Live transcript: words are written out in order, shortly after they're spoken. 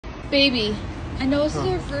Baby, I know this is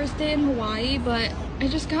our first day in Hawaii, but I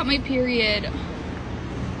just got my period.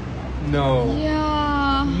 No.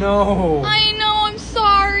 Yeah. No. I know, I'm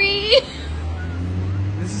sorry.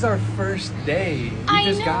 This is our first day. We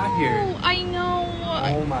just got here. I know.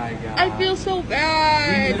 Oh my god. I feel so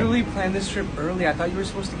bad. We literally planned this trip early. I thought you were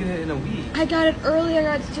supposed to get it in a week. I got it early. I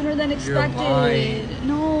got it sooner than expected. lying.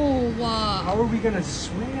 No. How are we gonna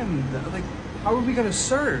swim? Like, how are we gonna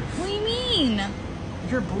surf? What do you mean?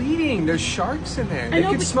 You're bleeding. There's sharks in there. I They know,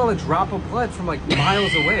 can but- smell a drop of blood from like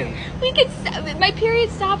miles away. We could. My period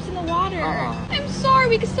stops in the water. I'm sorry.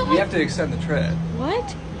 We could still. We have to extend the trip.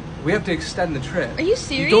 What? We have to extend the trip. Are you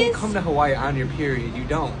serious? You don't come to Hawaii on your period. You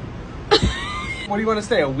don't. What do you want to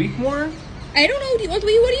stay? A week more? I don't know. What do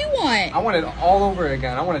you want? I want it all over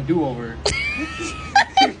again. I want a do-over.